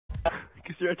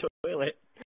through a toilet.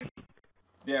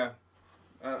 Yeah.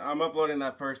 I'm uploading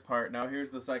that first part. Now here's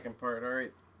the second part.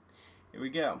 Alright. Here we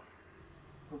go.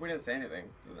 Hope we didn't say anything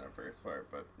in that first part,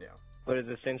 but yeah. What is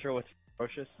this intro with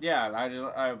Ferocious? Yeah,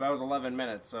 that was 11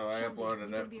 minutes, so I uploaded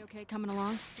it. Gonna be okay coming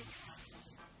along?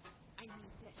 I need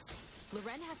this.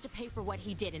 Loren has to pay for what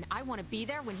he did, and I want to be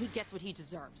there when he gets what he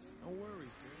deserves. Don't worry,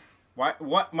 Why?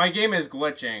 What? My game is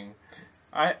glitching.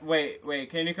 Wait.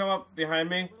 Can you come up behind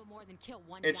me?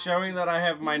 It's showing that I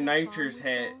have my nitrous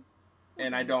hit,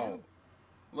 and I don't.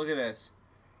 Look at this.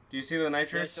 Do you see the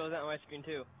nitrous? Yeah, it shows that on my screen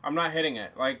too. I'm not hitting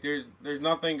it. Like there's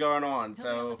nothing going on. He'll be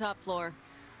on the top floor.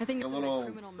 I think it's a a little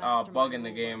criminal bug in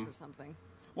the game or something.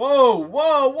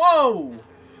 Whoa!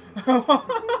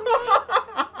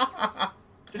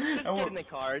 Just get in the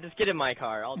car. Just get in my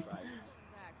car. I'll drive. Back,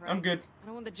 right? I'm good. I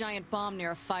don't want the giant bomb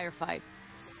near a firefight.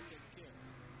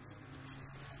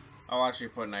 I'll actually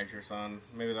put nitrous on.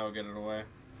 Maybe that'll get it away.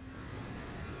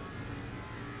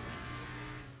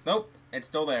 Nope, it's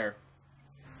still there.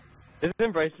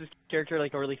 Isn't Bryce's character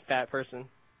like a really fat person?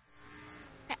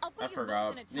 I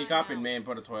forgot. He copied me and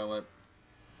put a toilet.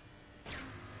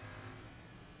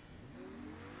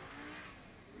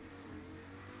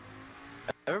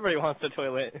 Everybody wants a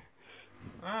toilet.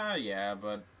 Yeah,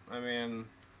 but I mean,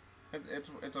 it's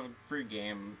a free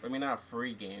game. I mean, not a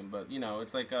free game, but you know,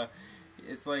 it's like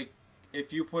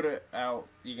if you put it out,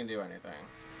 you can do anything.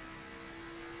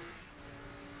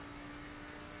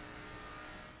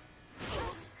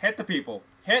 Hit the people.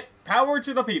 Hit power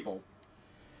to the people.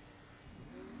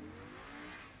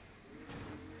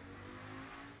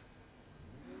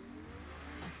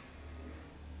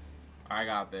 I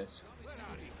got this.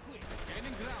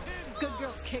 Good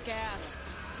girls kick ass.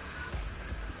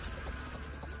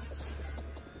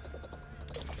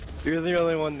 You're the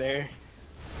only one there.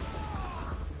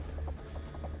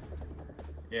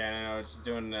 Yeah, I know, it's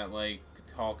doing that, like,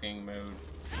 talking mode.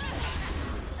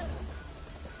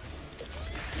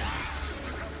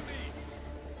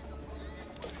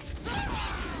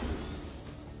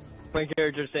 My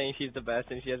character's saying she's the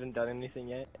best and she hasn't done anything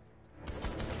yet.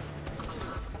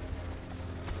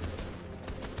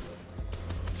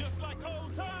 just like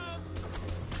old times.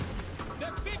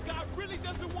 That big guy really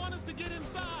doesn't want us to get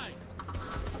inside.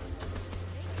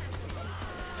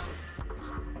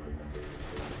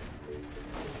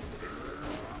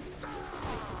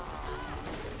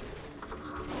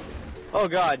 Oh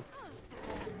god.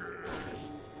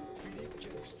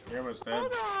 You're almost dead. Oh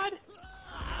god.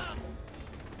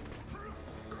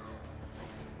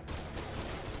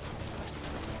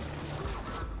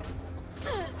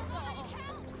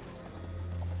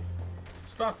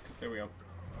 Stuck. There we go.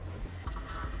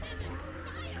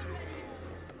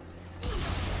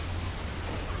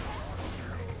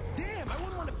 Damn, I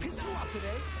wouldn't want to piss you off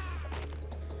today.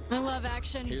 I love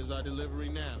action. Here's our delivery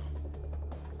now.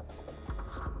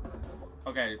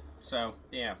 Okay, so,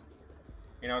 yeah.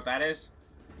 You know what that is?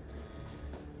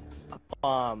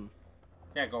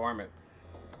 Yeah, go arm it.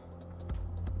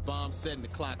 Bomb set and the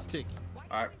clock's ticking.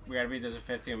 Alright, we gotta beat this in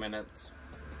 15 minutes.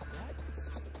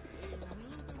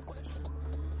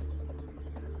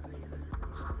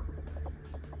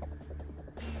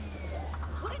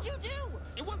 What did you do?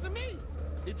 It wasn't me.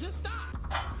 It just stopped.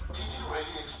 Did you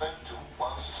really expect to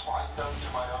once slide down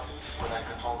to my office when I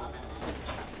control them in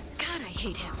the... God, I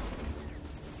hate him.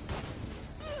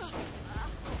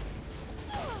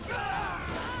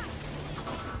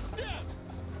 Step.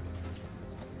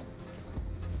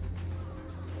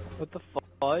 What the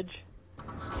fudge?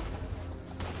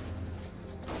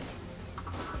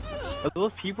 Are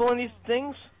those people in these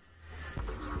things?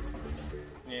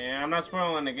 Yeah, I'm not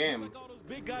spoiling the game. Like all those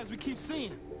big guys we keep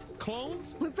seeing.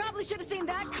 Clones? We probably should have seen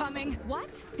that coming.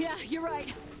 What? Yeah, you're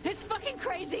right. It's fucking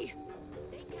crazy.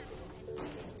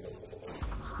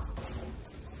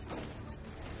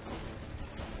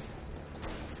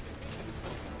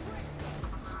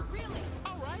 Really?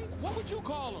 All right. What would you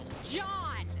call them?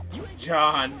 John! You ain't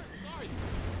John. sorry.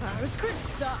 This script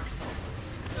sucks.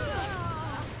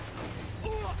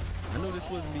 I know this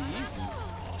wasn't easy.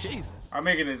 Jesus. I'm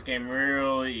making this game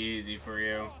really easy for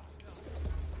you.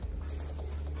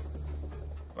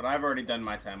 But I've already done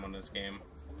my time on this game.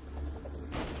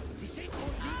 This ain't gonna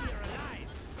be there alive.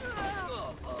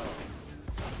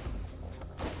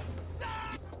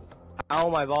 Ow,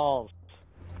 my balls.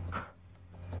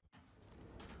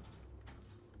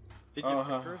 Did your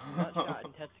Uh-huh. first nut shot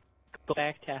and testicle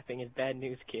back tapping is bad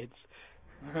news, kids.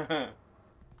 What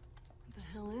the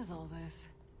hell is all this?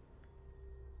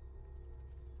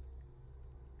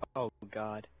 Oh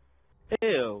god.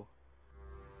 Ew.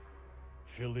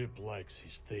 Philip likes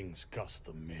his things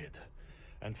custom made.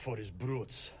 And for his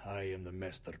brutes, I am the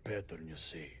master pattern, you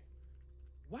see.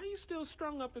 Why you still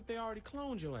strung up if they already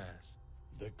cloned your ass?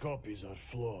 The copies are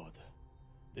flawed.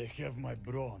 They have my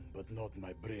brawn, but not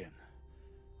my brain.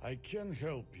 I can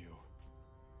help you.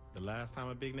 The last time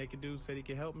a big naked dude said he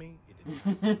could help me,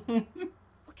 it didn't.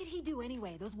 What could he do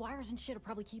anyway? Those wires and shit are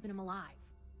probably keeping him alive.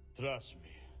 Trust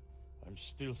me, I'm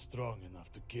still strong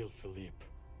enough to kill Philippe.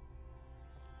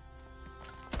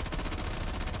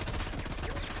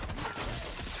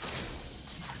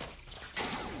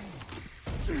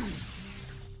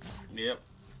 Yep.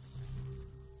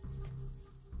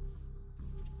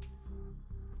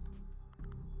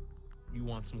 You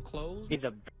want some clothes? He's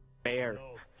a bear.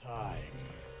 No time.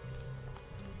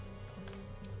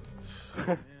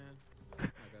 Man, like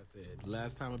I said,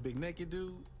 last time a big naked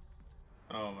dude.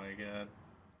 Oh my god.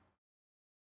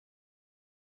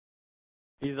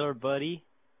 He's our buddy.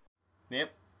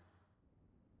 Yep.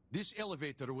 This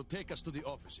elevator will take us to the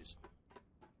offices.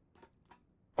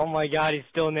 Oh my god, he's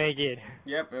still naked.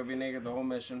 Yep, it'll be naked the whole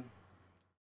mission.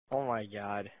 Oh my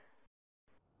god.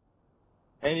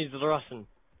 And he's Russian.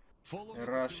 Follow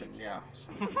Russian, yeah.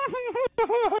 Something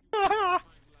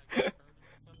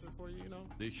for you, you know?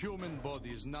 The human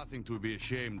body is nothing to be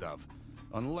ashamed of,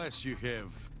 unless you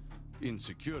have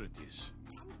insecurities.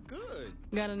 Good.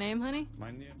 Got a name, honey?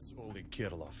 My name is Oleg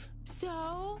Kirillov.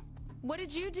 So, what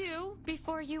did you do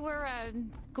before you were a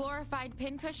glorified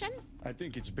pincushion? I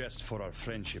think it's best for our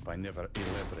friendship I never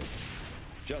elaborate.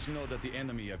 Just know that the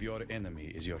enemy of your enemy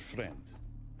is your friend.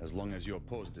 As long as you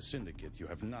oppose the syndicate, you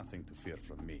have nothing to fear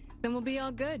from me. Then we'll be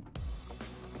all good.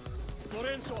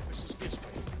 Loren's office is this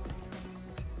way.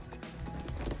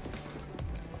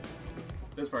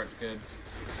 This part's good.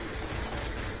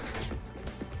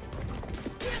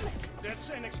 Damn it! That's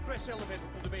an express elevator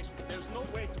to the basement. There's no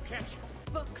way to catch it.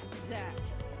 Fuck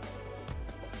that.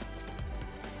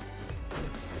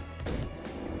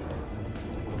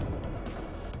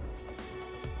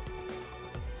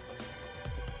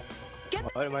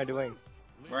 What am I doing?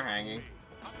 We're hanging.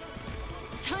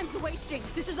 Time's wasting.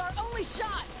 This is our only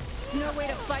shot. It's no way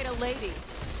to fight a lady.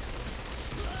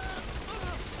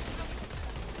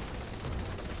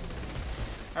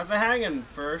 How's it hanging,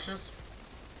 Ferocious?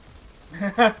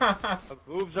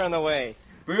 Boobs are on the way.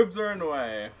 Boobs are in the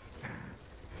way.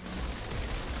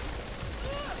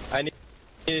 I need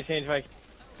to change my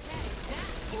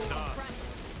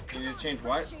You need to change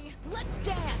what? Reggie, let's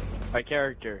dance.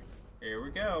 character. Here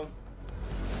we go.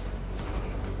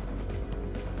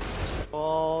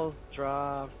 Balls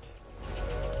dropped.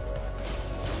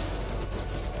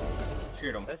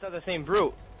 Shoot him. That's not the same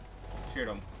brute. Shoot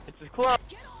him. It's his club.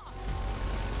 Get off.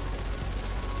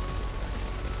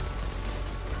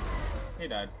 He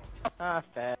died. Ah,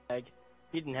 fag.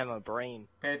 He didn't have a brain.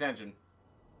 Pay attention.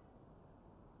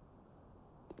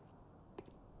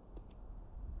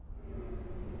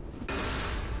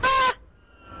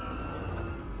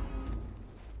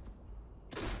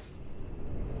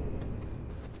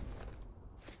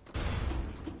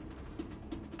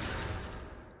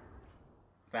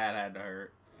 That had to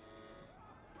hurt.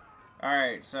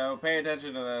 Alright, so pay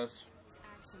attention to this.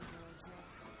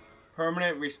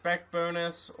 Permanent respect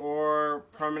bonus or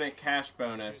permanent cash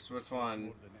bonus? Which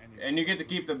one? And you get to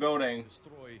keep the building.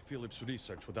 Destroy Philip's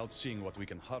research without seeing what we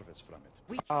can harvest from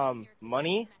it.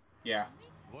 Money? Yeah.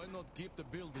 Why not keep the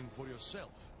building for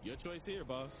yourself? Your choice here,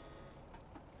 boss.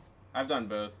 I've done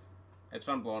both. It's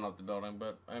fun blowing up the building,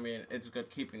 but I mean, it's good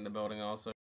keeping the building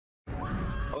also.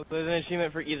 Oh, there's an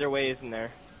achievement for either way, isn't there?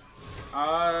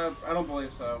 I don't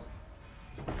believe so.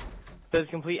 It says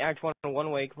complete Act 1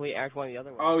 one way, complete Act 1 the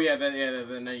other way. Oh yeah,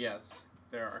 then yes,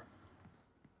 there are.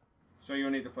 So you'll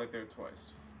need to play through it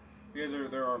twice. Because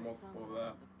there are multiple of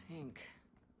that. Pink.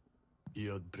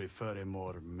 You'd prefer a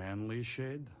more manly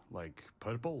shade, like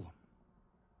purple?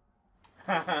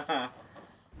 That's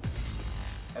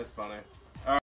funny.